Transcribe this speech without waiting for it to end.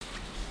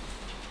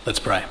Let's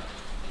pray.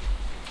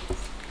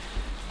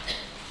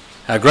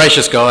 Our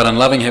gracious God and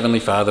loving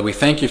Heavenly Father, we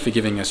thank you for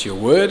giving us your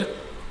word.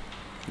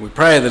 We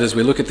pray that as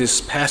we look at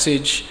this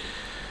passage,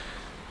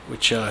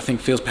 which I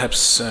think feels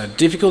perhaps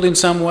difficult in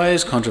some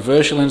ways,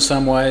 controversial in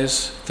some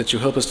ways, that you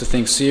help us to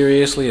think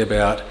seriously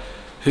about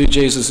who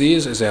Jesus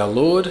is as our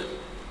Lord,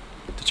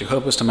 that you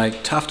help us to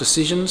make tough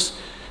decisions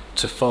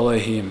to follow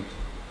him.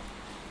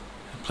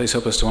 Please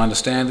help us to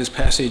understand this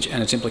passage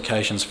and its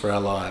implications for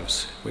our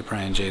lives. We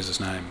pray in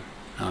Jesus' name.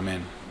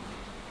 Amen.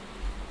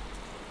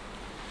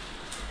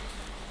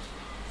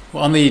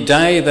 Well, on the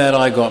day that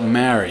I got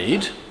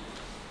married,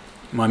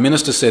 my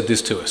minister said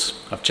this to us.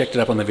 I've checked it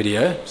up on the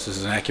video. This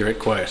is an accurate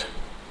quote.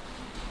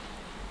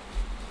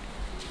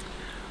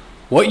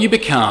 What you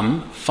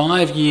become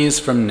 5 years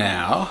from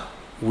now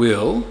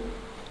will,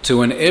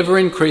 to an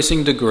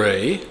ever-increasing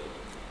degree,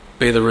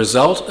 be the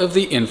result of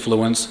the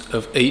influence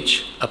of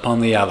each upon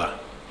the other.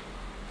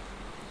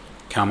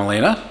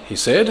 Carmelina, he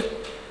said,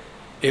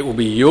 it will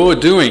be your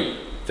doing,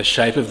 the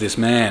shape of this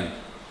man.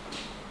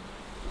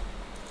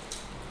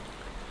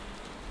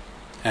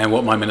 And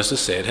what my minister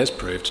said has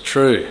proved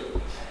true.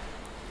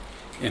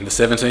 In the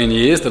 17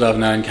 years that I've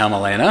known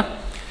Carmelina,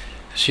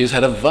 she has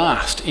had a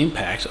vast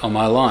impact on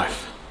my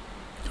life.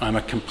 I'm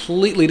a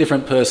completely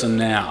different person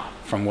now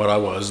from what I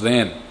was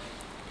then,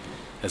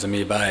 as a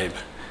mere babe.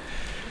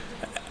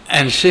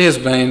 And she has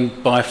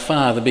been by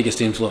far the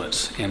biggest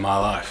influence in my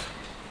life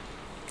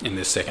in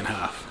this second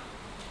half.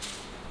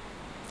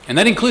 And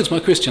that includes my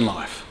Christian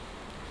life.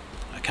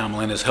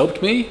 Carmelina has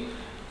helped me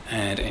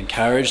and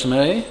encouraged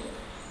me,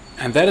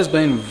 and that has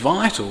been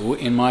vital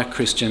in my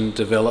Christian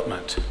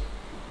development.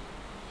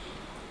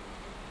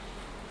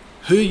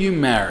 Who you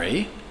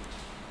marry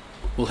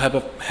will have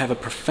a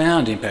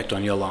profound impact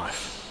on your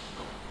life,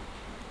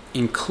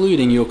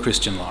 including your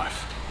Christian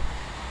life.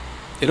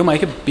 It'll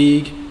make a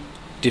big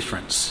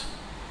difference.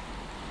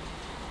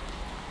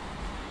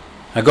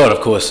 Now, God,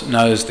 of course,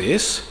 knows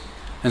this,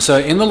 and so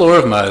in the law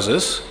of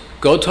Moses,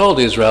 God told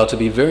Israel to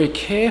be very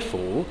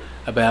careful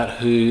about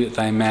who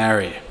they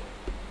marry.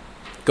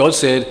 God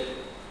said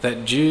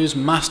that Jews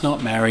must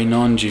not marry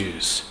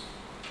non-Jews.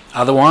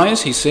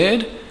 Otherwise, he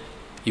said,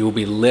 you will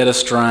be led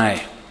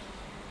astray.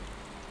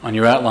 On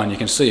your outline you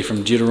can see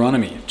from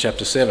Deuteronomy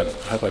chapter 7. I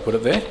hope I put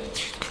it there.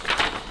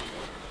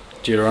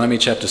 Deuteronomy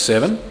chapter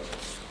 7.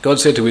 God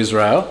said to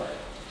Israel,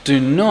 do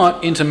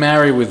not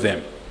intermarry with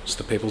them. It's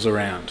the peoples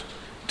around.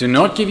 Do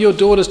not give your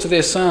daughters to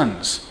their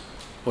sons,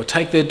 or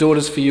take their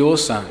daughters for your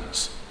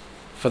sons,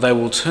 for they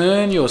will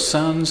turn your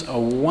sons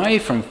away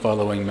from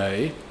following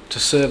me to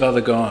serve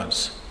other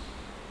gods,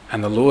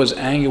 and the Lord's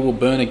anger will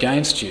burn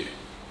against you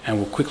and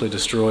will quickly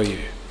destroy you.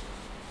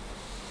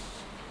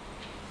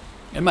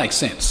 It makes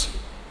sense.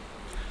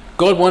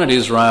 God wanted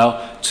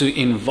Israel to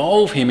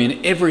involve him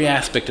in every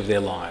aspect of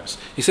their lives.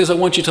 He says, I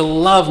want you to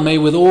love me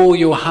with all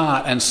your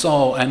heart and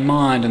soul and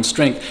mind and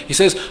strength. He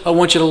says, I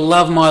want you to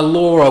love my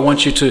law. I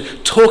want you to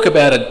talk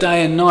about it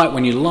day and night,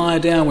 when you lie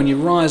down, when you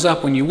rise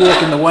up, when you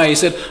walk in the way. He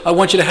said, I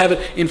want you to have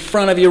it in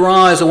front of your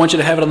eyes. I want you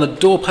to have it on the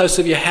doorposts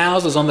of your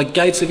houses, on the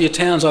gates of your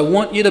towns. I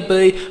want you to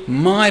be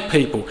my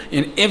people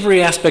in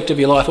every aspect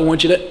of your life. I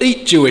want you to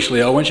eat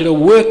Jewishly. I want you to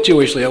work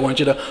Jewishly. I want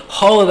you to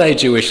holiday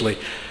Jewishly.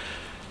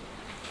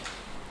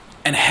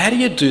 And how do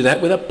you do that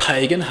with a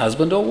pagan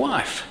husband or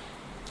wife?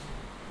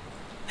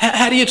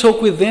 How do you talk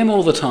with them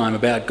all the time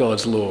about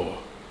God's law?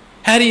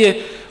 How do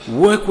you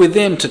work with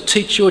them to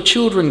teach your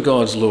children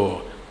God's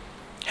law?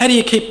 How do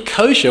you keep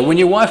kosher when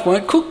your wife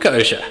won't cook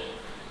kosher?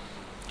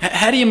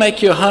 How do you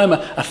make your home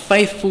a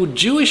faithful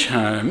Jewish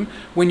home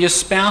when your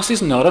spouse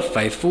is not a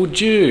faithful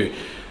Jew?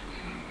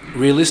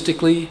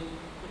 Realistically,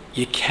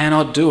 you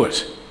cannot do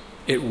it.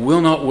 It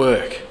will not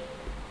work.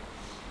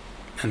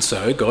 And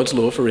so God's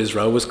law for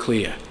Israel was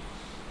clear.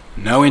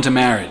 No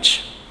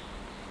intermarriage.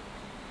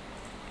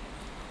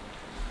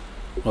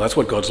 Well, that's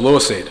what God's law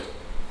said.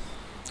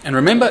 And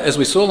remember, as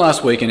we saw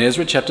last week in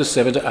Ezra chapter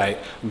 7 to 8,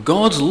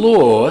 God's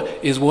law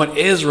is what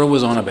Ezra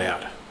was on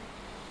about.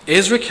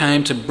 Ezra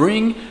came to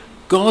bring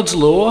God's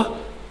law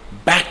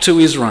back to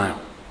Israel.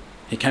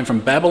 He came from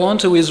Babylon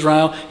to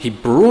Israel. He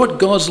brought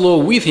God's law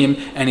with him,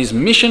 and his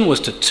mission was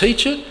to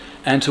teach it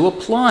and to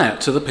apply it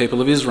to the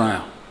people of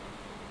Israel.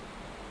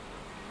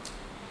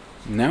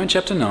 Now in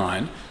chapter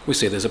 9, we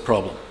see there's a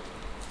problem.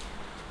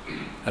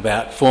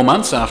 About 4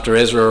 months after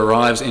Ezra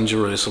arrives in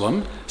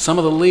Jerusalem, some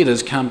of the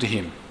leaders come to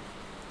him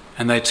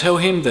and they tell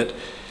him that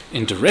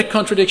in direct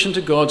contradiction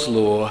to God's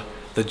law,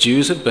 the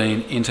Jews have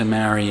been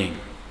intermarrying.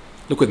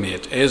 Look with me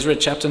at Ezra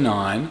chapter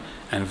 9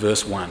 and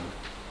verse 1.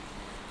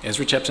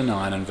 Ezra chapter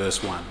 9 and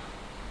verse 1.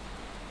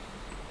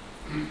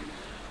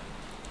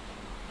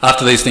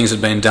 After these things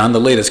had been done, the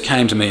leaders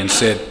came to me and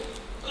said,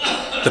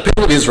 the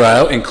people of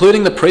Israel,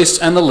 including the priests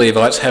and the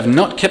Levites, have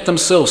not kept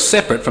themselves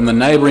separate from the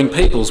neighbouring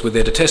peoples with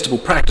their detestable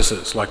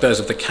practices, like those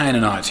of the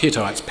Canaanites,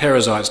 Hittites,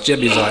 Perizzites,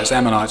 Jebusites,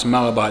 Ammonites,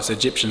 Moabites,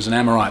 Egyptians and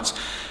Amorites.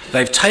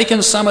 They've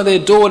taken some of their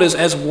daughters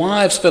as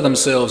wives for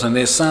themselves and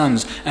their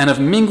sons, and have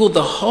mingled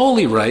the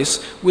holy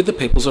race with the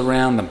peoples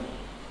around them.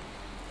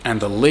 And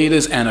the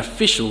leaders and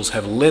officials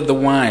have led the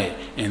way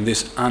in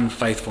this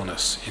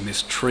unfaithfulness, in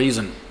this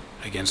treason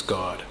against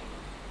God.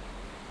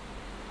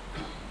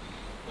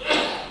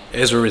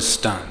 Ezra is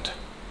stunned.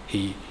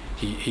 He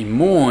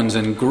mourns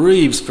and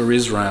grieves for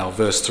Israel,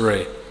 verse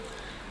 3.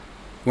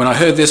 When I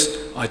heard this,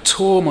 I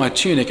tore my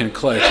tunic and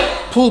cloak,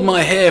 pulled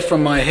my hair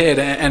from my head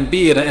and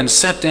beard, and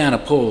sat down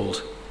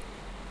appalled.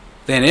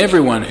 Then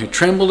everyone who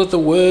trembled at the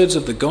words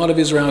of the God of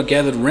Israel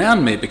gathered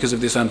round me because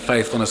of this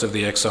unfaithfulness of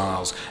the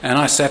exiles, and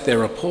I sat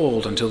there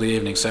appalled until the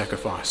evening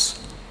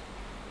sacrifice.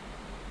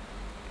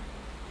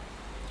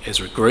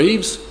 Ezra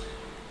grieves,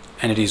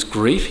 and in his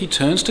grief he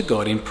turns to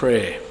God in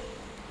prayer.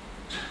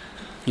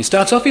 He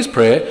starts off his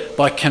prayer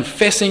by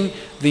confessing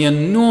the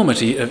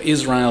enormity of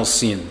Israel's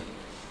sin.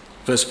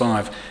 Verse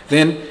 5,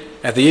 Then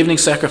at the evening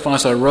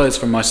sacrifice I rose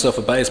from my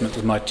self-abasement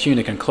with my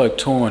tunic and cloak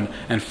torn,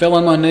 and fell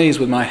on my knees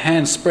with my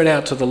hands spread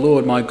out to the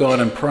Lord my God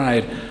and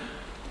prayed,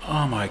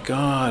 Oh my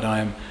God, I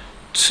am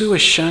too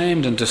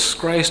ashamed and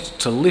disgraced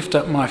to lift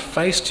up my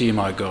face to you,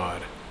 my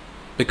God,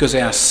 because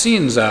our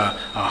sins are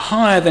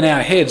higher than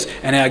our heads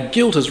and our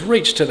guilt has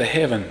reached to the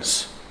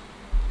heavens.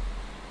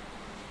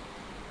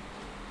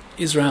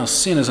 Israel's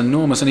sin is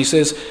enormous, and he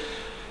says,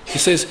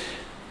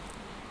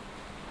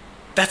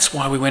 that's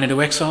why we went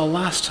into exile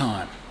last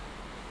time,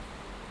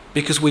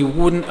 because we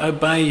wouldn't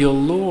obey your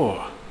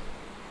law.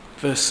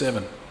 Verse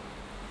 7.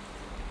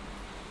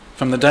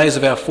 From the days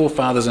of our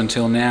forefathers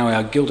until now,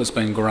 our guilt has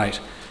been great.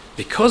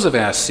 Because of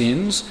our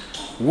sins,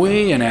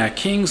 we and our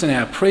kings and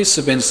our priests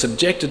have been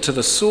subjected to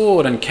the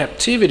sword and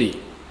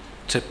captivity,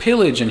 to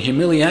pillage and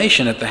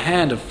humiliation at the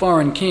hand of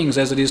foreign kings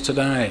as it is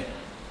today.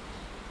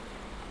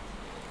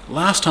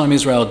 Last time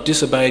Israel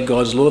disobeyed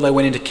God's law, they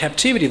went into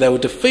captivity, they were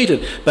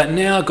defeated. But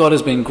now God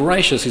has been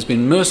gracious, he's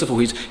been merciful,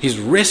 he's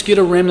rescued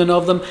a remnant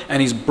of them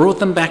and he's brought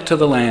them back to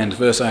the land.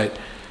 Verse 8.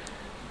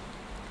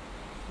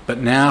 But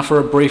now for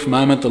a brief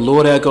moment the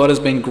Lord our God has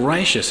been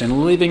gracious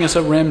in leaving us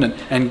a remnant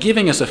and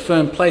giving us a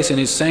firm place in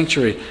his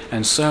sanctuary.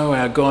 And so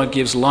our God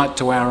gives light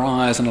to our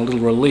eyes and a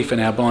little relief in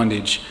our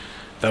bondage.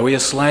 Though we are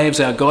slaves,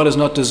 our God has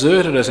not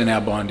deserted us in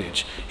our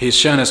bondage. He has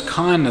shown us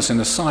kindness in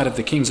the sight of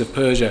the kings of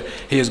Persia.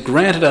 He has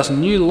granted us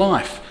new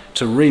life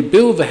to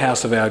rebuild the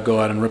house of our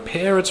God and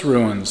repair its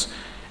ruins.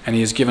 And he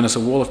has given us a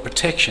wall of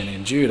protection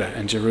in Judah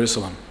and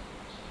Jerusalem.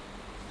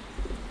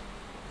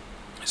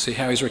 See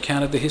how he's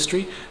recounted the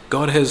history?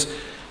 God has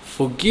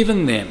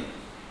forgiven them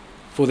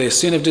for their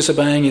sin of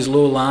disobeying his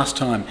law last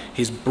time.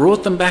 He's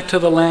brought them back to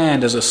the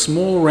land as a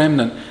small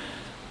remnant.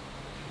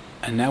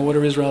 And now what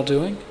are Israel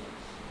doing?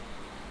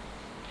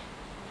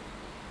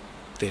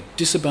 They're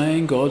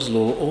disobeying God's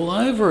law all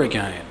over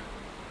again.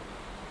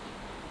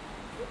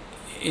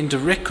 In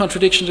direct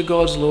contradiction to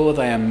God's law,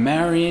 they are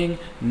marrying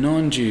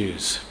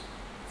non-Jews.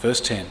 Verse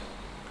 10.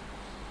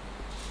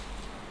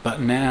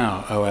 But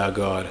now, O our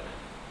God,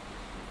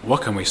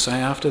 what can we say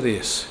after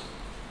this?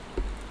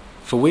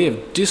 For we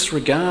have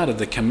disregarded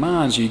the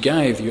commands you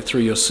gave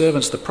through your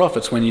servants the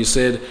prophets when you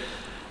said,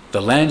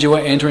 The land you are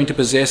entering to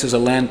possess is a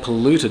land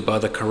polluted by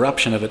the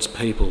corruption of its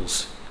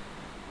peoples.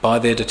 By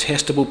their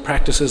detestable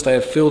practices they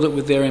have filled it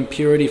with their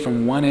impurity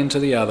from one end to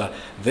the other.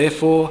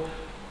 Therefore,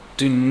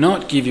 do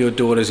not give your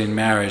daughters in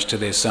marriage to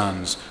their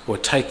sons, or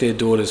take their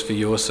daughters for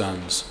your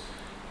sons.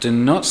 Do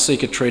not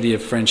seek a treaty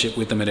of friendship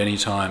with them at any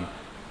time,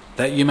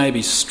 that you may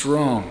be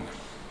strong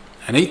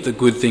and eat the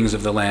good things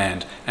of the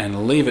land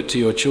and leave it to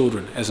your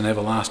children as an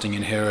everlasting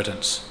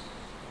inheritance.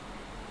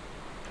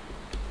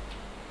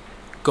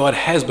 God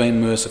has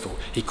been merciful.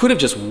 He could have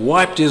just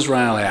wiped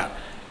Israel out,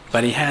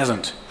 but he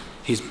hasn't.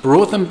 He's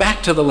brought them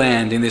back to the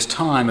land in this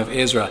time of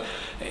Ezra.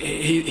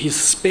 He's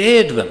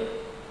spared them.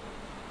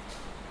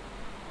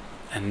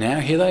 And now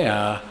here they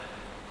are,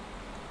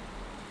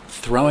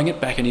 throwing it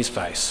back in his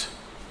face.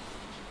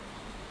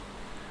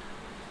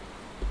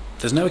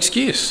 There's no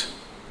excuse.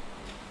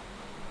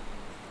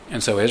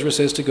 And so Ezra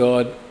says to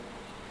God,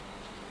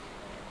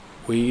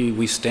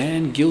 we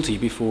stand guilty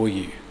before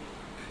you.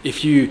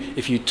 If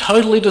you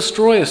totally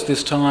destroy us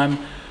this time,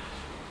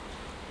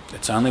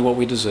 it's only what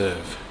we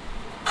deserve.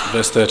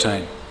 Verse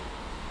 13.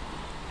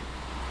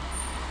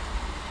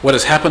 What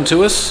has happened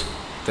to us,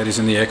 that is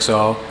in the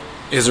exile,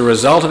 is a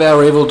result of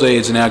our evil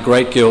deeds and our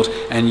great guilt,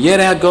 and yet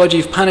our God,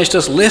 you've punished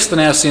us less than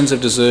our sins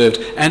have deserved,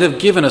 and have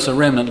given us a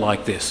remnant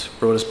like this,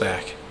 brought us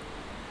back.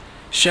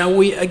 Shall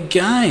we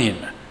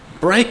again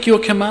break your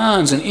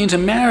commands and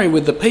intermarry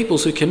with the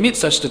peoples who commit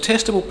such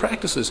detestable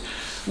practices?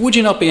 Would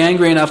you not be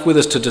angry enough with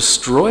us to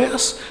destroy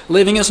us,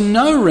 leaving us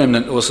no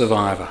remnant or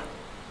survivor?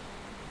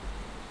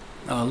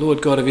 Oh,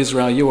 Lord God of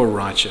Israel, you are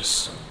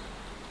righteous.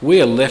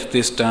 We are left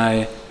this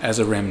day as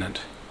a remnant.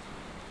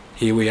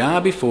 Here we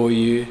are before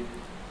you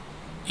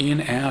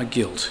in our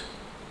guilt,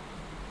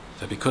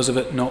 that because of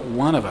it not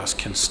one of us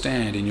can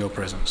stand in your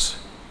presence.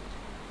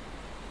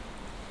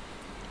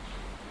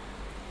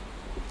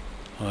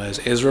 Well,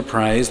 as Ezra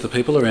prays, the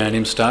people around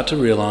him start to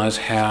realise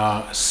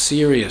how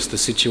serious the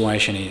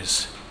situation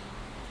is.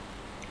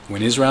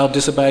 When Israel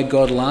disobeyed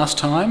God last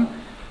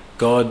time,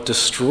 God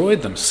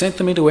destroyed them, sent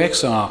them into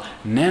exile.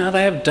 Now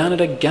they have done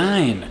it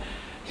again.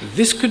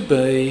 This could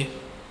be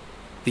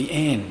the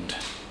end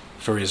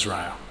for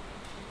Israel.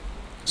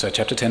 So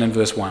chapter 10 and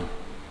verse 1.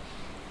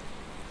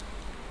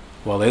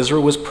 While Ezra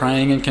was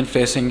praying and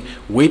confessing,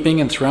 weeping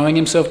and throwing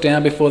himself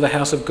down before the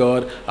house of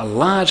God, a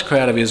large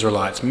crowd of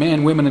Israelites,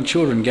 men, women and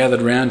children,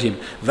 gathered round him.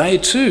 They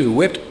too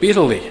wept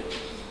bitterly.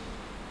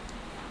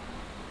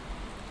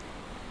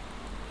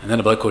 And then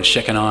a bloke called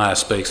Shechaniah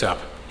speaks up.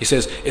 He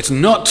says, it's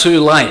not too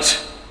late.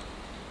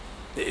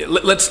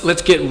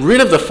 Let's get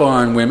rid of the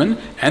foreign women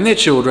and their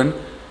children.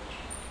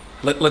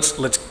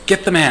 Let's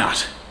get them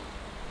out.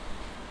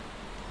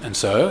 And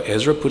so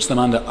Ezra puts them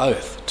under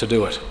oath to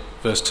do it.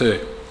 Verse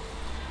 2.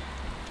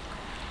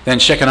 Then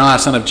Shechaniah,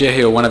 son of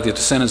Jehiel, one of the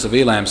descendants of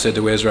Elam, said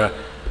to Ezra,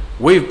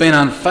 we've been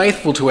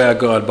unfaithful to our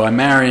God by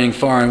marrying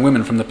foreign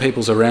women from the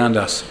peoples around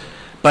us.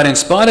 But in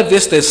spite of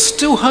this, there's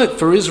still hope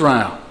for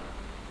Israel.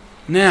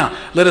 Now,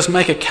 let us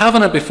make a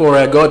covenant before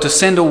our God to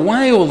send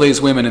away all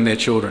these women and their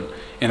children,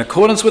 in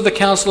accordance with the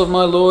counsel of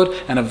my Lord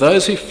and of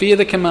those who fear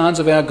the commands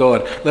of our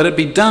God. Let it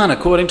be done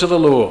according to the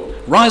law.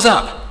 Rise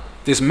up.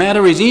 This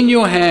matter is in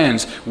your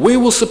hands. We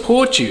will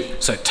support you.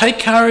 So take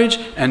courage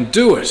and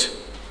do it.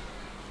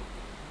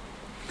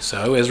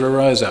 So Ezra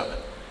rose up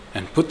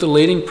and put the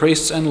leading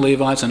priests and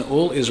Levites and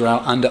all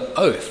Israel under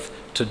oath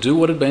to do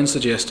what had been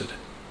suggested.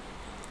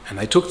 And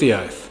they took the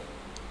oath.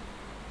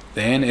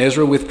 Then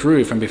Ezra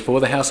withdrew from before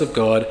the house of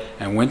God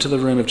and went to the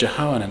room of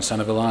Jehohanan, son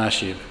of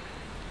Eliashib.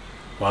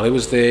 While he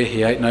was there,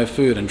 he ate no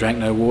food and drank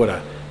no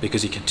water,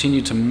 because he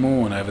continued to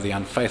mourn over the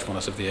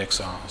unfaithfulness of the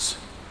exiles.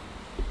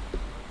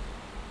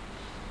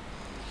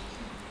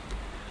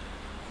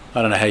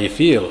 I don't know how you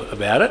feel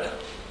about it.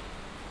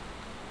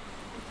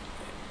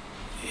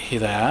 Here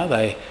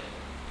they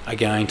are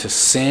going to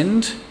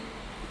send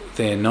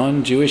their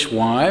non-Jewish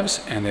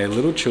wives and their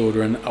little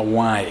children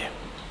away.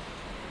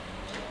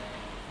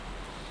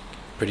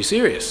 Pretty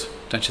serious,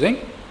 don't you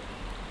think?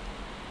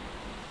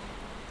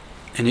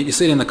 And yet you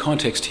see it in the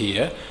context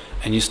here,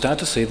 and you start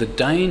to see the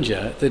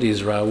danger that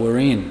Israel were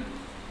in.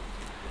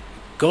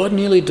 God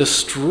nearly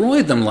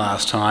destroyed them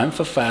last time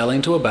for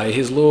failing to obey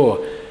his law.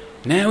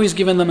 Now he's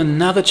given them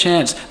another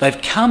chance.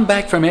 They've come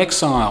back from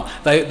exile.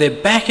 They're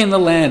back in the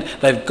land.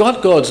 They've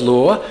got God's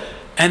law,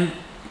 and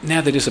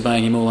now they're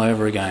disobeying him all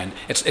over again.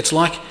 It's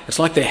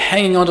like they're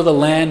hanging onto the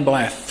land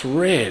by a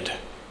thread.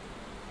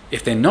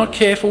 If they're not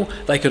careful,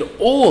 they could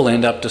all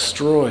end up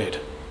destroyed.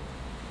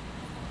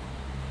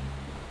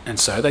 And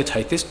so they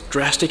take this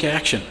drastic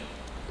action.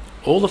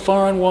 All the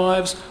foreign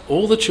wives,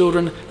 all the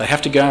children, they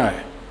have to go.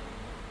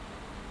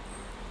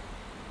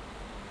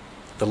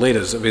 The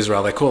leaders of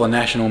Israel, they call a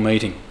national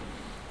meeting.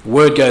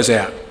 Word goes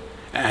out.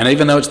 And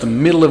even though it's the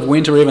middle of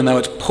winter, even though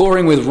it's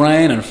pouring with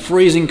rain and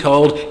freezing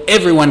cold,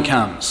 everyone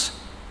comes.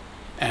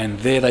 And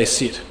there they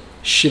sit,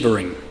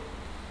 shivering.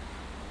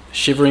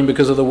 Shivering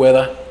because of the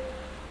weather,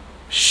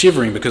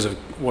 shivering because of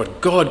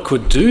what God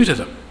could do to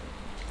them.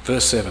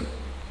 Verse 7.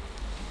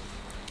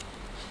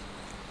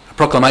 A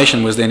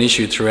proclamation was then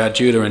issued throughout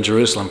Judah and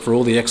Jerusalem for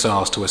all the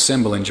exiles to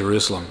assemble in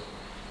Jerusalem.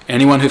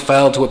 Anyone who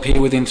failed to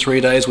appear within 3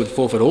 days would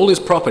forfeit all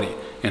his property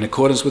in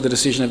accordance with the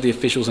decision of the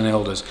officials and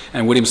elders,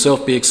 and would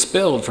himself be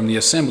expelled from the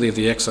assembly of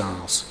the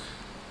exiles.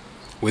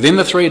 Within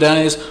the 3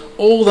 days,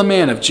 all the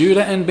men of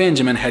Judah and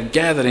Benjamin had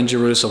gathered in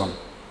Jerusalem.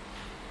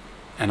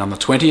 And on the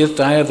 20th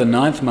day of the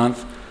 9th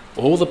month,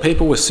 all the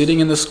people were sitting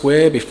in the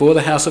square before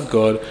the house of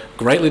God,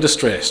 greatly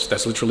distressed,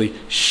 that's literally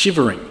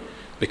shivering,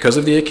 because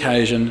of the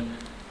occasion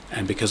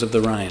and because of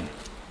the rain.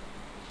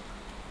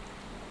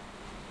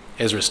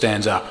 Ezra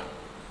stands up.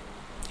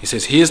 He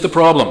says, here's the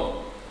problem.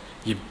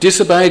 You've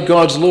disobeyed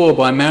God's law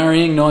by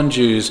marrying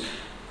non-Jews.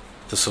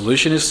 The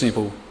solution is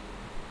simple.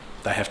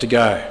 They have to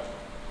go.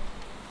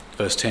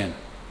 Verse 10.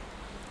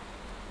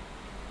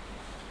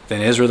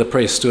 Then Ezra the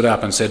priest stood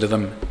up and said to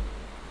them,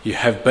 you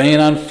have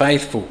been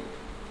unfaithful.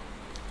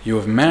 You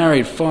have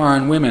married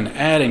foreign women,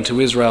 adding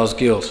to Israel's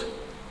guilt.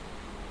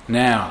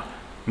 Now,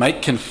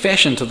 make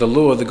confession to the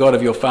Lord, the God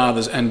of your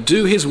fathers, and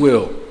do his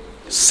will.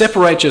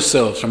 Separate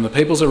yourselves from the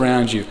peoples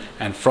around you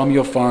and from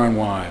your foreign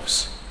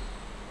wives.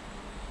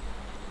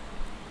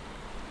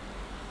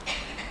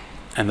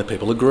 And the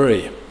people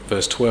agree.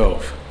 Verse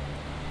 12.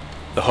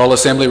 The whole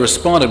assembly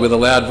responded with a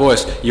loud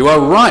voice, you are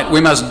right,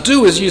 we must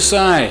do as you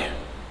say.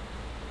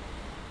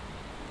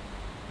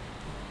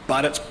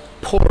 But it's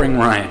pouring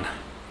rain.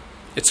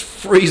 It's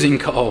freezing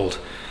cold.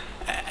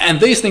 And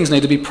these things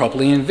need to be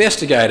properly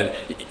investigated.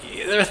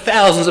 There are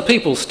thousands of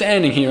people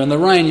standing here in the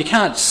rain. You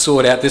can't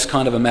sort out this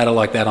kind of a matter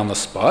like that on the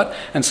spot.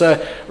 And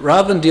so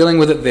rather than dealing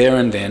with it there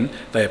and then,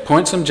 they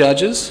appoint some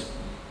judges.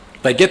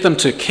 They get them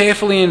to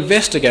carefully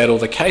investigate all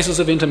the cases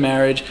of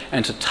intermarriage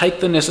and to take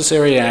the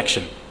necessary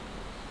action.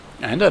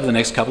 And over the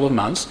next couple of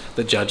months,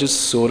 the judges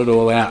sort it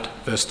all out.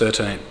 Verse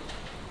 13.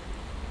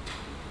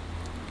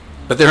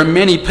 But there are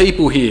many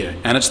people here,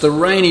 and it's the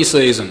rainy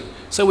season,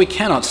 so we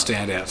cannot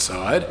stand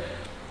outside.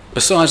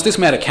 Besides, this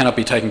matter cannot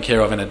be taken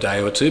care of in a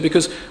day or two,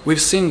 because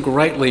we've sinned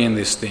greatly in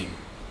this thing.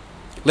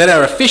 Let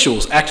our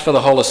officials act for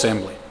the whole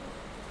assembly.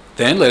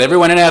 Then let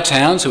everyone in our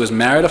towns who has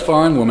married a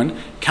foreign woman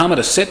come at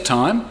a set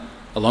time,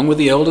 along with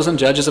the elders and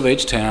judges of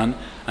each town,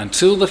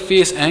 until the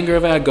fierce anger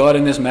of our God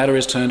in this matter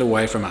is turned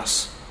away from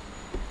us.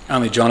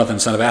 Only Jonathan,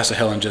 son of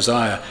Asahel, and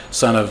Josiah,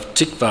 son of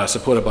Tikvah,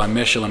 supported by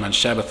Meshullam and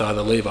Shabbathai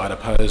the Levite,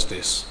 opposed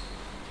this.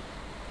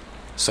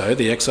 So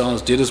the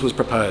exiles did as was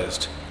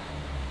proposed.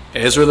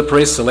 Ezra the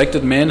priest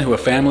selected men who were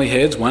family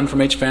heads, one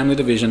from each family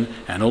division,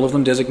 and all of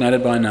them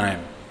designated by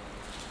name.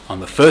 On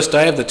the first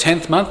day of the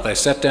 10th month, they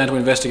sat down to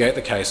investigate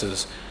the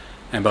cases,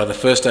 and by the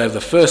first day of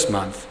the first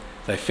month,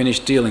 they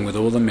finished dealing with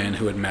all the men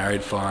who had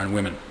married foreign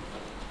women.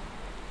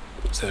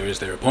 So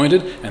they're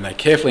appointed, and they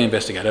carefully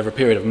investigate over a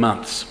period of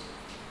months.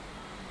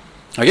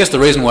 I guess the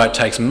reason why it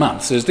takes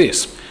months is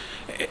this.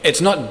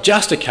 It's not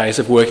just a case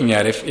of working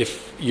out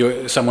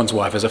if someone's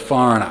wife is a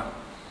foreigner.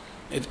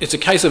 It's a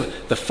case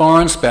of the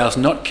foreign spouse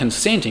not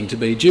consenting to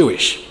be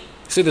Jewish.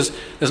 See, there's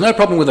no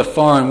problem with a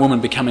foreign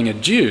woman becoming a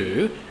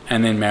Jew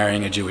and then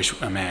marrying a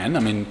Jewish man. I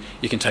mean,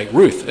 you can take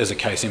Ruth as a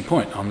case in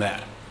point on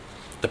that.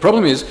 The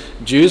problem is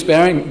Jews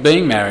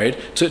being married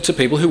to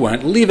people who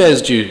won't live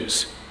as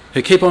Jews,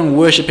 who keep on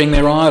worshipping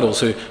their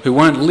idols, who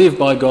won't live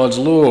by God's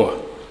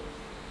law.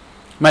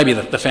 Maybe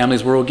the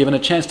families were all given a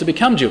chance to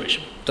become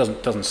Jewish.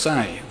 Doesn't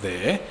say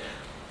there.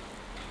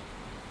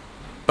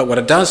 But what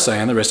it does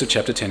say in the rest of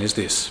chapter 10 is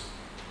this.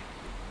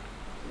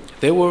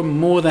 There were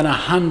more than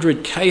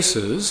 100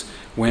 cases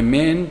where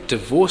men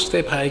divorced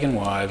their pagan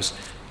wives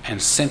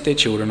and sent their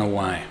children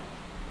away.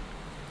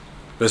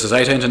 Verses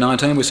 18 to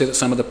 19, we see that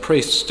some of the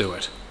priests do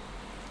it.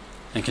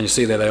 And can you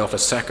see there they offer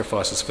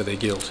sacrifices for their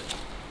guilt?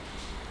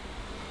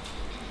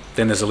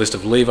 Then there's a list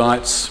of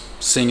Levites,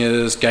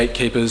 singers,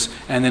 gatekeepers,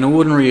 and then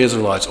ordinary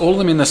Israelites, all of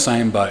them in the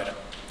same boat.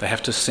 They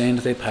have to send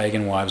their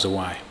pagan wives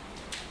away.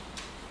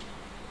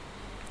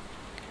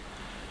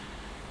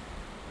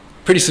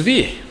 Pretty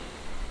severe,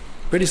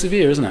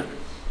 isn't it?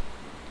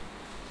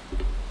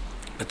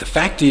 But the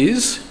fact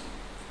is,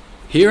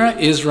 here are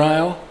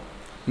Israel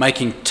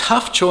making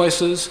tough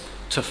choices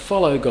to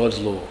follow God's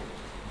law.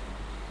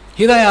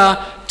 Here they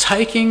are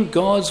taking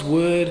God's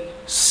word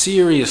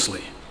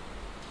seriously.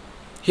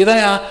 Here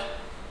they are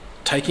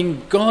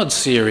taking God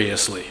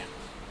seriously.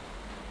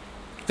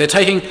 They're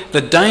taking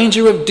the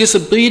danger of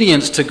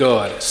disobedience to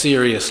God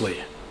seriously.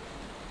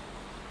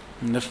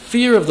 And the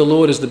fear of the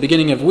Lord is the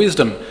beginning of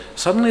wisdom.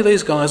 Suddenly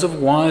these guys have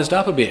wised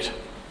up a bit.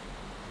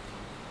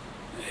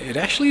 It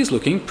actually is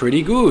looking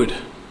pretty good.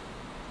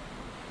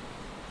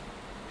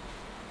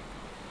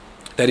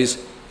 That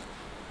is,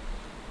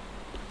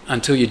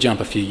 until you jump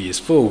a few years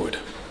forward.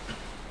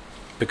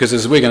 Because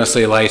as we're going to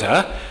see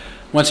later,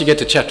 once you get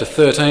to chapter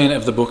 13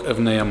 of the book of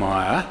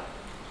Nehemiah,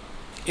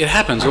 it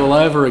happens all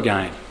over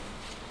again.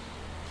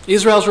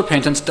 Israel's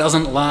repentance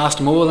doesn't last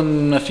more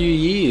than a few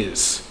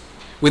years.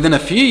 Within a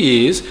few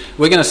years,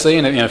 we're going to see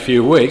in a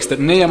few weeks that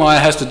Nehemiah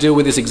has to deal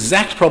with this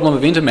exact problem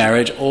of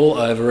intermarriage all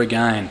over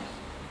again.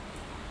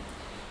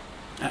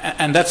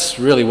 And that's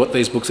really what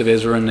these books of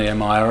Ezra and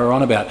Nehemiah are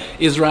on about.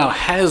 Israel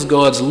has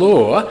God's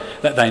law,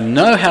 that they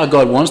know how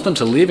God wants them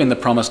to live in the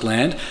promised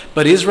land,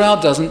 but Israel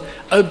doesn't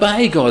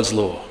obey God's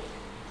law.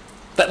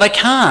 That they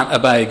can't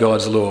obey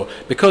God's law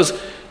because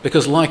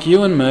like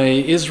you and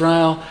me,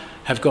 Israel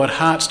have got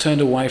hearts turned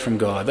away from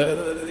God.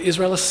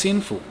 Israel is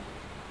sinful.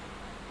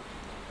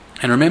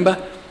 And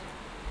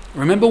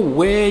remember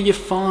where you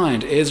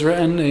find Ezra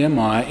and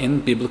Nehemiah in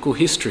biblical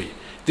history.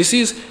 This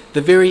is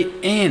the very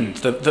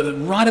end,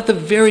 right at the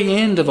very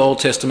end of Old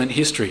Testament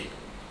history.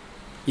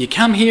 You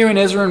come here in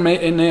Ezra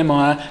and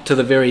Nehemiah to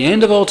the very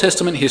end of Old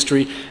Testament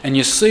history and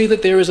you see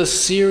that there is a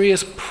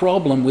serious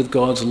problem with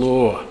God's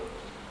law.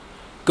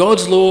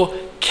 God's law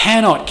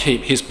cannot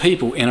keep his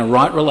people in a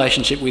right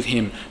relationship with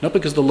him, not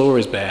because the law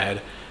is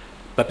bad,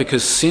 but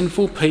because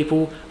sinful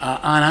people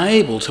are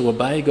unable to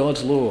obey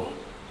God's law.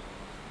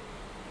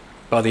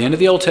 By the end of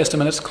the Old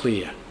Testament, it's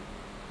clear.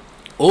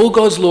 All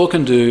God's law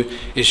can do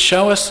is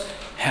show us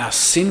how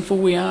sinful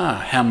we are,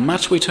 how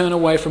much we turn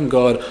away from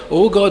God.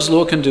 All God's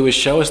law can do is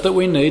show us that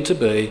we need to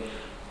be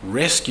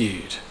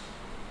rescued.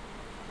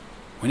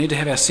 We need to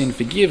have our sin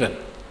forgiven.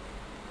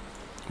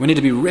 We need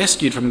to be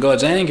rescued from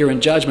God's anger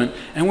and judgment,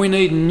 and we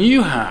need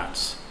new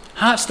hearts,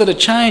 hearts that are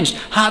changed,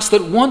 hearts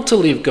that want to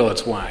live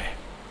God's way.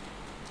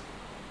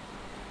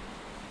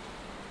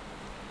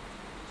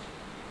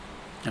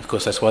 Of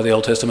course, that's why the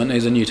Old Testament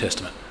needs a New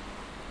Testament.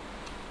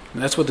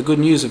 And that's what the good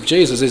news of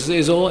Jesus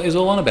is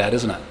all on about,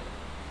 isn't it?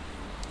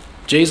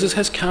 Jesus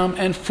has come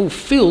and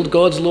fulfilled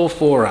God's law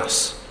for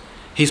us.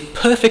 He's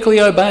perfectly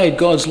obeyed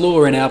God's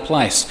law in our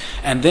place.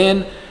 And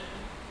then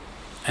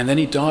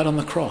he died on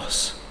the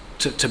cross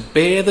to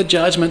bear the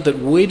judgment that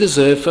we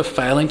deserve for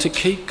failing to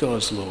keep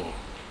God's law.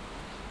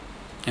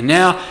 And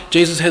now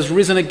Jesus has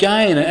risen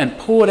again and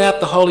poured out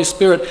the Holy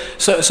Spirit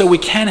so we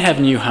can have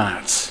new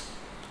hearts.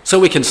 So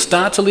we can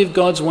start to live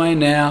God's way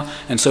now,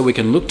 and so we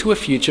can look to a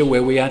future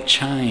where we are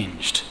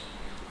changed,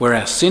 where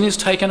our sin is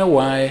taken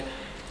away,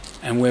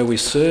 and where we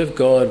serve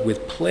God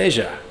with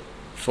pleasure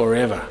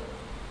forever.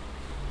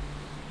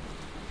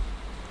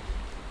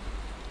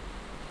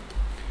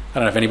 I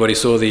don't know if anybody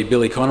saw the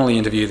Billy Connolly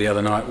interview the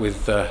other night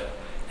with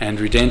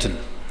Andrew Denton.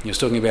 He was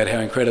talking about how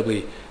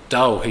incredibly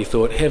dull he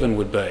thought heaven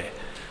would be.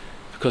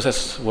 Because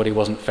that's what he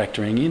wasn't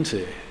factoring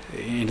into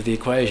the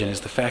equation, is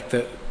the fact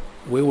that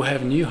we will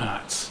have new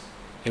hearts.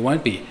 It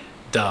won't be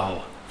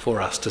dull for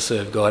us to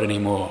serve God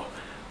anymore.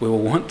 We will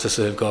want to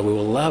serve God. We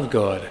will love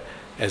God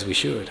as we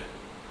should.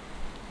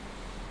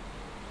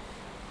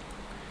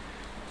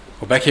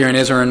 Well, back here in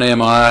Ezra and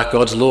Nehemiah,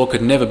 God's law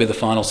could never be the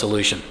final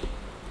solution.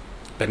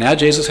 But now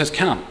Jesus has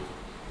come.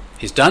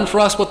 He's done for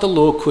us what the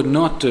law could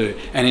not do.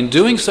 And in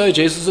doing so,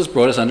 Jesus has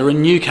brought us under a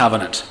new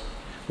covenant.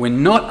 We're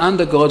not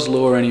under God's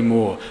law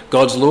anymore.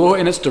 God's law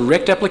in its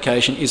direct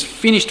application is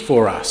finished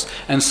for us.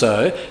 And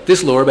so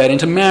this law about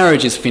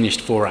intermarriage is finished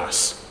for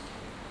us.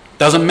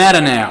 Doesn't matter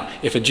now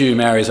if a Jew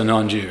marries a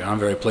non-Jew. I'm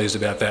very pleased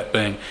about that,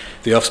 being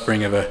the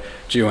offspring of a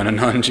Jew and a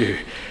non-Jew.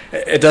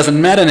 It doesn't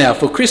matter now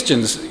for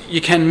Christians. You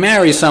can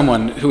marry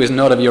someone who is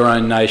not of your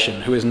own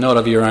nation, who is not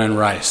of your own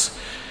race.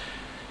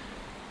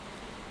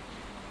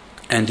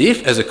 And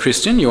if, as a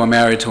Christian, you are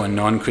married to a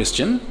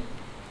non-Christian,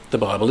 the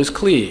Bible is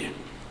clear.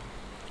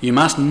 You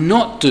must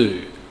not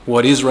do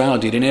what Israel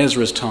did in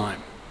Ezra's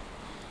time.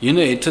 You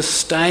need to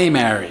stay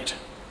married.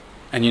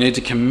 And you need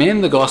to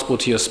commend the gospel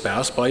to your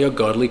spouse by your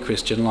godly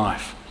Christian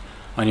life.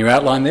 On your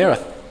outline there, I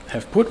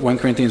have put 1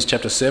 Corinthians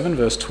chapter 7,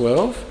 verse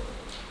 12.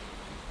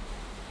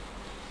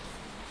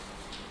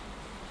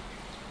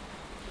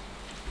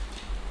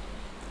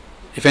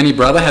 If any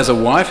brother has a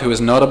wife who is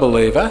not a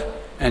believer,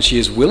 and she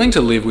is willing to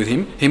live with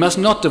him, he must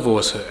not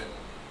divorce her.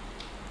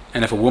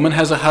 And if a woman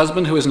has a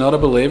husband who is not a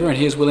believer and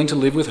he is willing to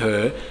live with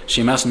her,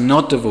 she must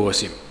not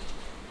divorce him.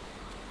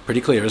 Pretty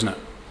clear, isn't it?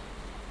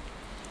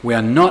 We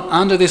are not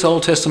under this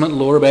Old Testament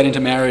law about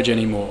intermarriage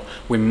anymore.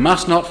 We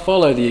must not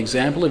follow the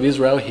example of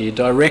Israel here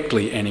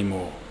directly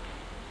anymore.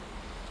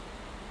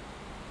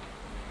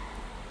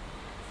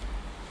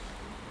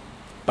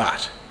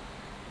 But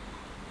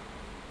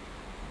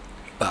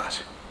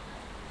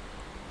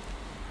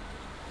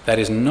that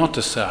is not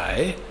to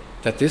say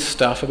that this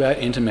stuff about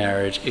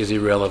intermarriage is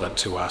irrelevant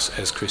to us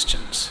as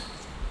Christians.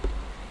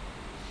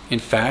 In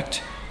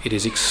fact, it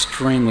is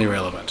extremely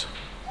relevant.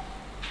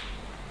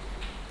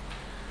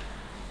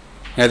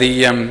 Now,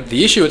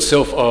 the issue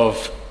itself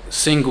of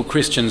single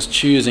Christians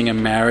choosing a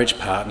marriage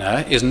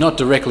partner is not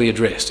directly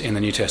addressed in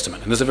the New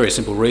Testament. And there's a very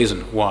simple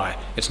reason why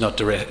it's not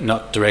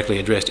directly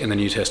addressed in the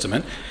New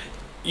Testament.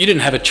 You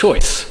didn't have a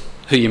choice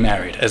who you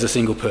married as a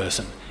single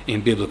person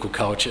in biblical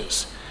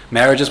cultures.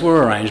 Marriages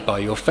were arranged by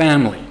your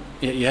family.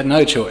 You had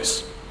no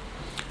choice.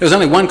 There was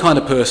only one kind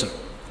of person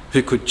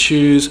who could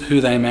choose who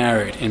they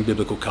married in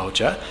biblical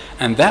culture,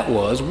 and that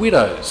was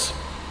widows.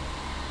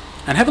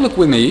 And have a look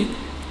with me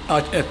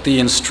at the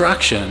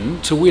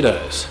instruction to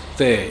widows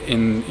there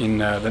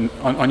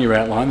on your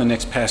outline, the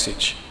next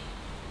passage.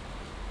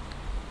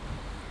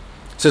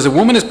 It says, a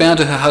woman is bound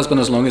to her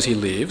husband as long as he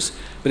lives,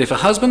 but if her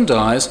husband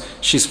dies,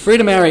 she's free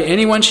to marry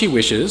anyone she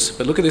wishes,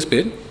 but look at this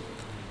bit,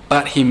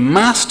 but he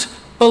must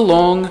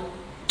belong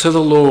to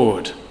the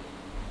Lord.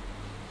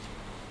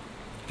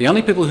 The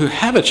only people who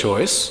have a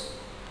choice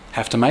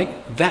have to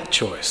make that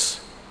choice.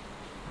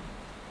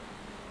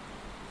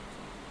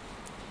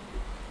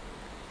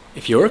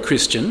 If you're a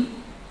Christian,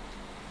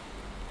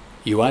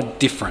 you are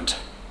different.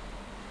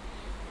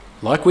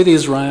 Like with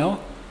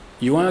Israel,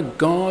 you are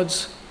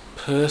God's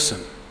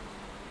person.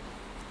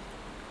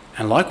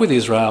 And like with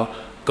Israel,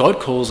 God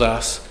calls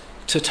us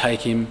to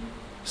take him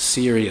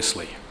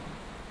seriously.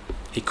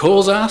 He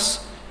calls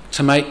us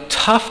to make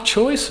tough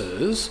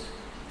choices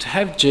to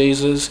have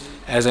Jesus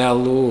as our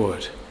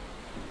Lord.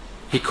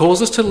 He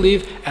calls us to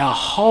live our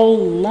whole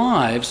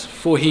lives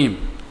for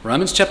him.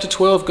 Romans chapter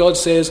 12, God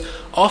says,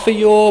 offer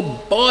your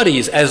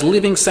bodies as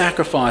living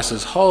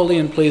sacrifices, holy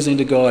and pleasing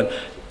to God.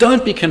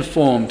 Don't be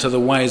conformed to the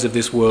ways of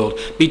this world.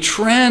 Be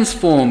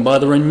transformed by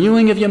the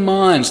renewing of your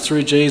minds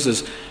through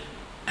Jesus.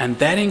 And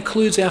that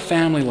includes our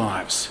family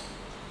lives.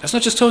 That's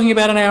not just talking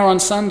about an hour on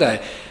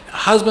Sunday.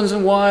 Husbands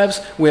and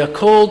wives, we are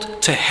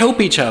called to help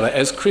each other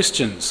as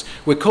Christians.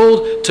 We're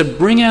called to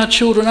bring our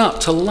children up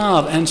to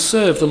love and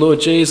serve the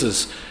Lord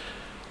Jesus.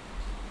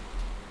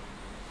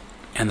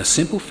 And the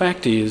simple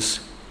fact is,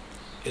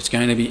 it's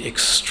going to be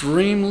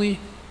extremely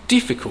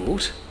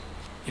difficult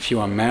if you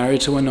are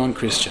married to a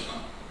non-Christian.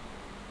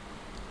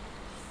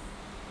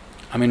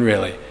 I mean,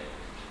 really,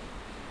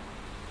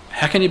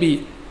 how can you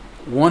be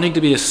wanting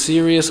to be a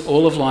serious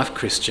all-of-life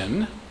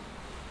Christian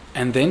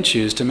and then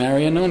choose to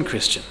marry a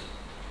non-Christian?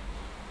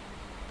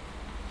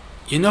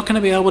 You're not going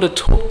to be able to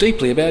talk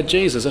deeply about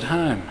Jesus at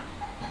home.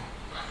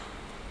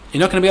 You're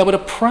not going to be able to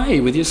pray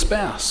with your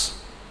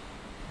spouse.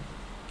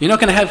 You're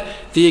not going to have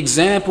the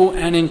example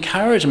and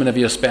encouragement of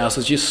your spouse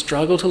as you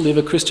struggle to live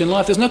a Christian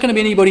life. There's not going to be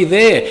anybody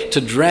there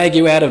to drag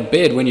you out of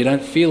bed when you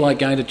don't feel like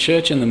going to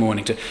church in the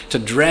morning, to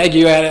drag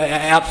you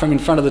out from in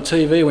front of the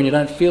TV when you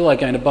don't feel like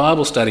going to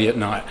Bible study at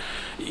night.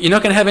 You're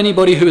not going to have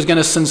anybody who is going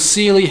to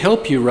sincerely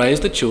help you raise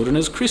the children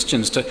as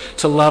Christians,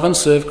 to love and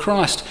serve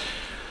Christ.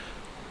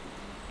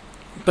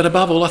 But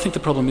above all, I think the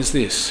problem is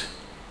this.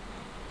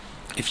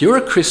 If you're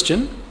a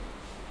Christian,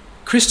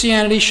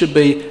 Christianity should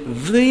be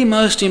the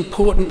most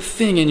important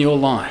thing in your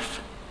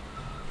life.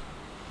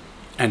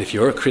 And if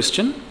you're a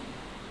Christian,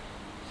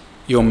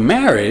 Your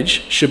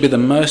marriage should be the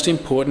most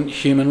important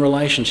human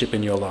relationship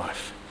in your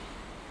life.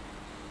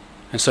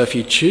 And so if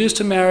you choose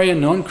to marry a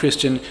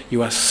non-Christian,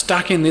 you are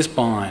stuck in this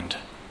bind.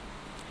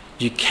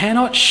 You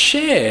cannot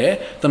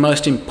share the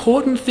most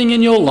important thing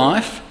in your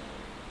life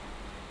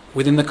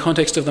within the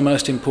context of the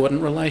most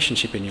important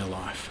relationship in your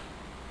life.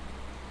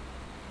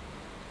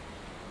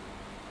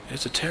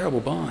 It's a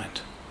terrible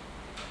bind.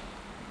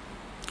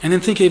 And then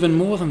think even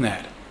more than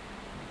that.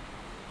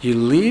 You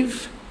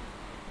live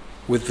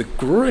with the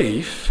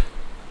grief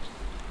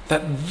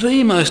that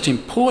the most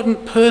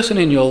important person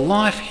in your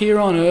life here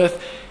on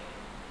earth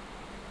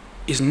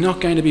is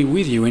not going to be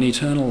with you in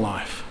eternal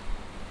life.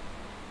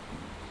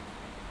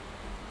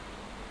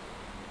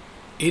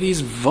 It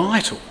is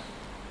vital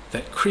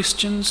that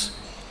Christians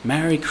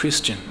marry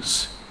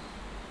Christians.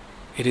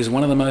 It is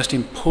one of the most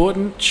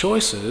important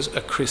choices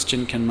a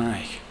Christian can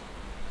make.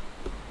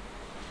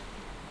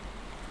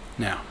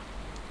 Now,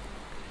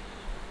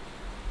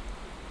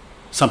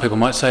 some people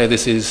might say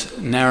this is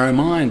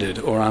narrow-minded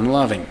or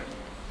unloving.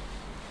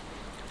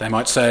 They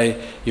might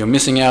say you're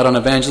missing out on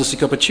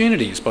evangelistic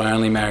opportunities by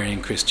only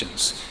marrying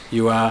Christians.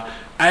 You are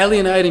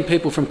alienating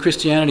people from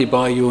Christianity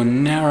by your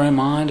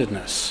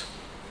narrow-mindedness.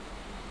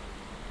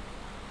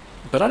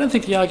 But I don't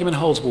think the argument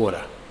holds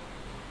water.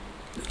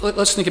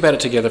 Let's think about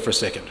it together for a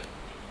second.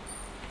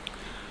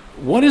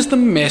 What is the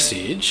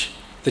message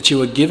that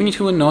you are giving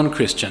to a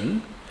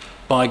non-Christian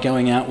by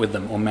going out with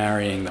them or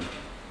marrying them?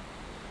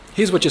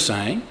 Here's what you're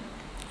saying.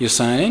 You're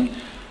saying,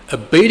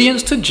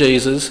 obedience to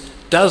Jesus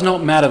does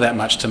not matter that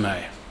much to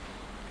me.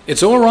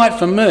 It's all right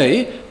for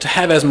me to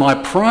have as my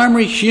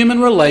primary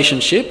human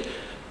relationship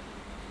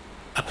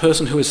a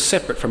person who is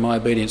separate from my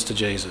obedience to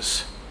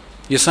Jesus.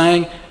 You're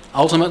saying,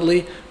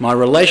 ultimately, my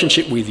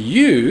relationship with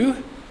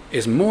you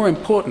is more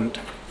important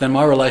than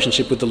my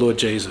relationship with the Lord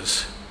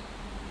Jesus.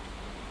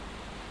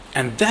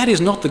 And that is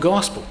not the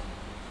gospel.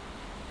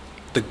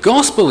 The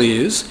gospel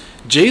is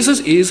Jesus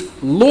is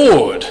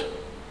Lord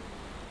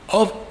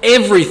of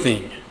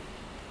everything.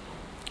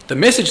 The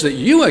message that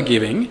you are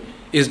giving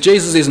is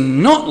Jesus is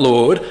not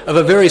Lord of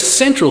a very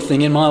central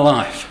thing in my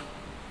life.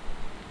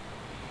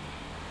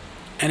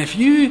 And if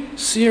you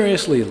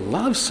seriously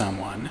love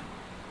someone,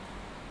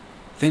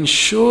 then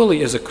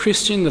surely as a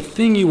Christian the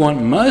thing you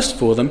want most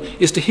for them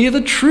is to hear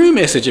the true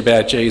message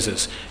about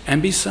Jesus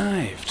and be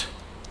saved.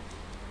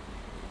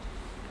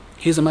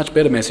 Here's a much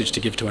better message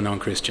to give to a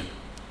non-Christian.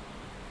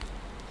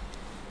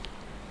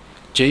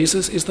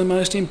 Jesus is the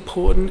most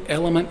important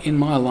element in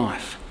my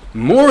life,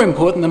 more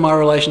important than my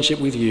relationship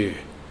with you.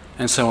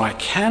 And so I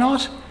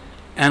cannot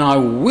and I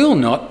will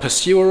not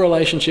pursue a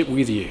relationship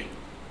with you.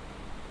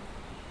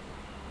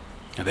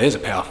 Now there's a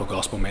powerful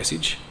gospel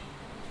message.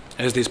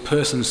 As this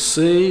person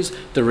sees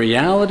the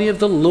reality of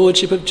the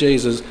lordship of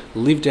Jesus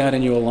lived out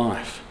in your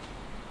life.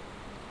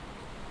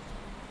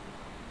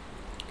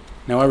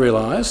 Now I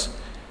realise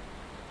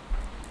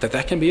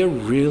that can be a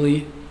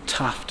really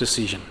tough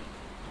decision.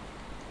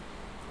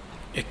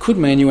 It could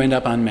mean you end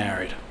up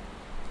unmarried.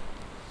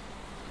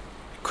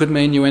 It could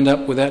mean you end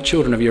up without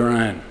children of your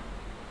own.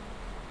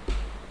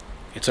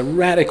 It's a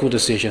radical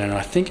decision, and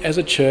I think as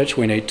a church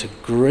we need to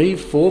grieve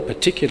for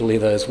particularly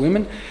those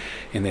women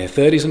in their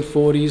 30s and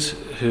 40s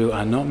who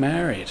are not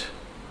married.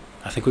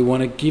 I think we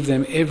want to give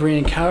them every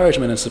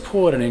encouragement and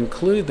support and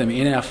include them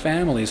in our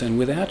families and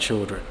with our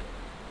children.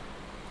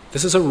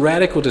 This is a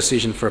radical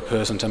decision for a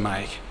person to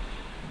make.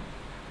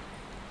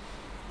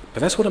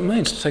 But that's what it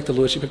means to take the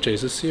Lordship of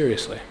Jesus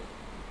seriously.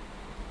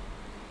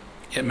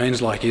 It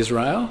means, like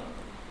Israel,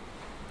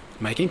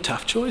 making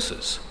tough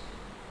choices.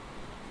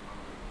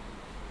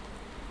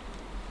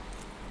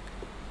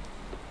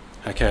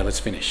 Okay, let's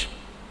finish.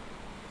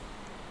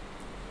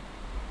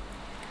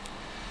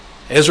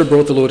 Ezra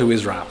brought the law to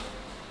Israel,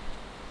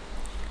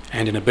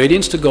 and in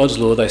obedience to God's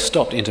law they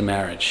stopped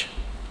intermarriage.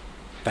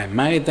 They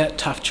made that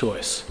tough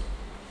choice.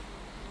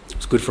 It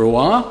was good for a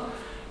while,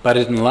 but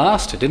it didn't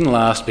last. It didn't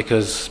last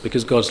because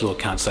God's law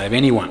can't save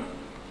anyone.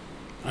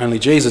 Only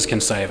Jesus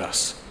can save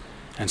us.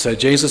 And so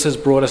Jesus has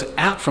brought us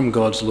out from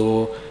God's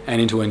law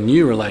and into a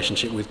new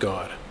relationship with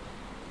God.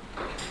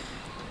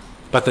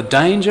 But the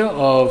danger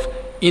of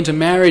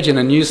intermarriage in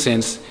a new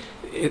sense,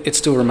 it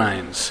still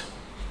remains.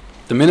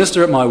 The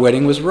minister at my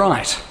wedding was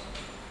right.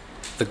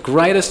 The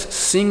greatest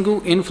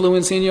single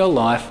influence in your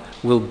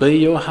life will be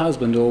your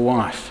husband or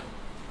wife.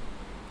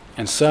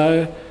 And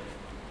so,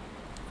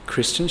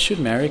 Christians should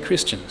marry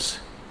Christians.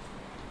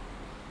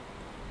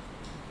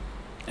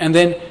 And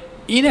then,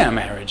 in our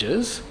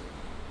marriages,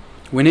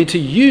 we need to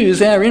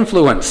use our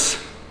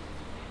influence.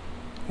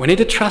 We need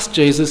to trust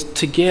Jesus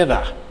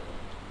together.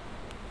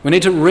 We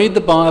need to read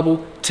the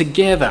Bible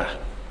together.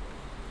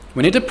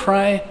 We need to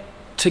pray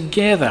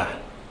together.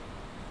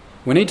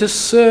 We need to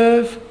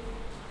serve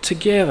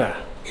together.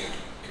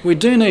 We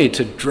do need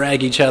to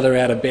drag each other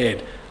out of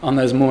bed on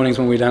those mornings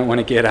when we don't want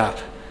to get up.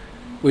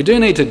 We do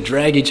need to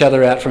drag each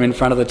other out from in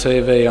front of the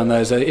TV on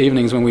those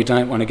evenings when we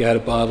don't want to go to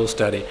Bible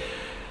study.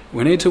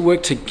 We need to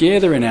work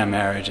together in our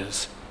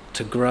marriages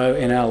to grow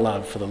in our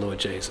love for the Lord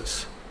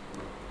Jesus.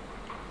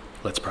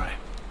 Let's pray.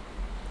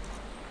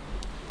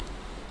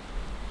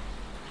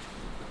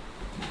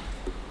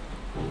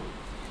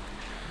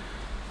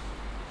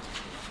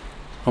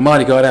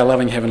 Almighty God, our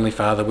loving Heavenly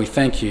Father, we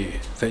thank you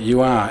that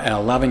you are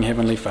our loving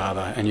Heavenly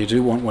Father and you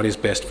do want what is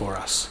best for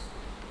us.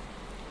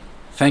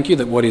 Thank you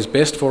that what is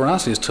best for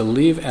us is to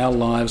live our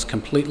lives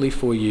completely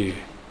for you.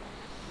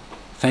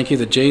 Thank you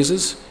that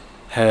Jesus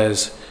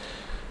has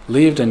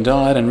lived and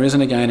died and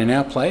risen again in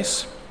our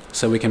place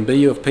so we can be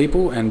your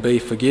people and be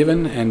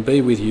forgiven and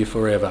be with you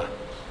forever.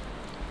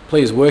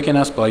 Please work in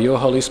us by your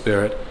Holy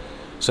Spirit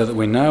so that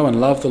we know and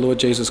love the Lord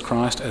Jesus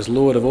Christ as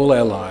Lord of all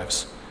our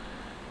lives.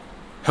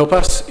 Help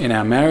us in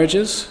our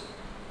marriages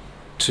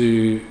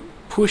to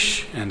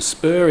push and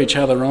spur each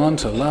other on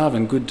to love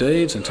and good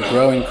deeds and to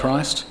grow in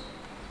Christ.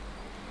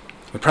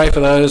 We pray for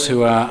those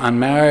who are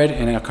unmarried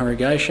in our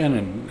congregation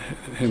and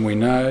whom we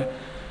know.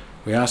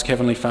 We ask,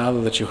 Heavenly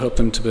Father, that you help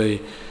them to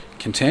be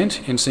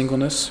content in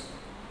singleness,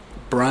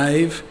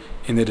 brave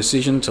in their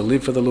decision to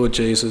live for the Lord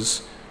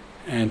Jesus,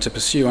 and to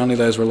pursue only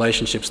those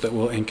relationships that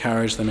will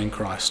encourage them in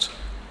Christ.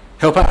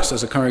 Help us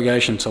as a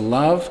congregation to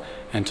love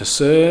and to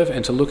serve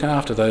and to look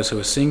after those who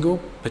are single,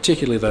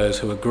 particularly those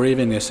who are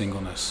grieving their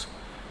singleness.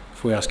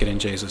 If we ask it in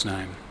Jesus'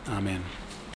 name, amen.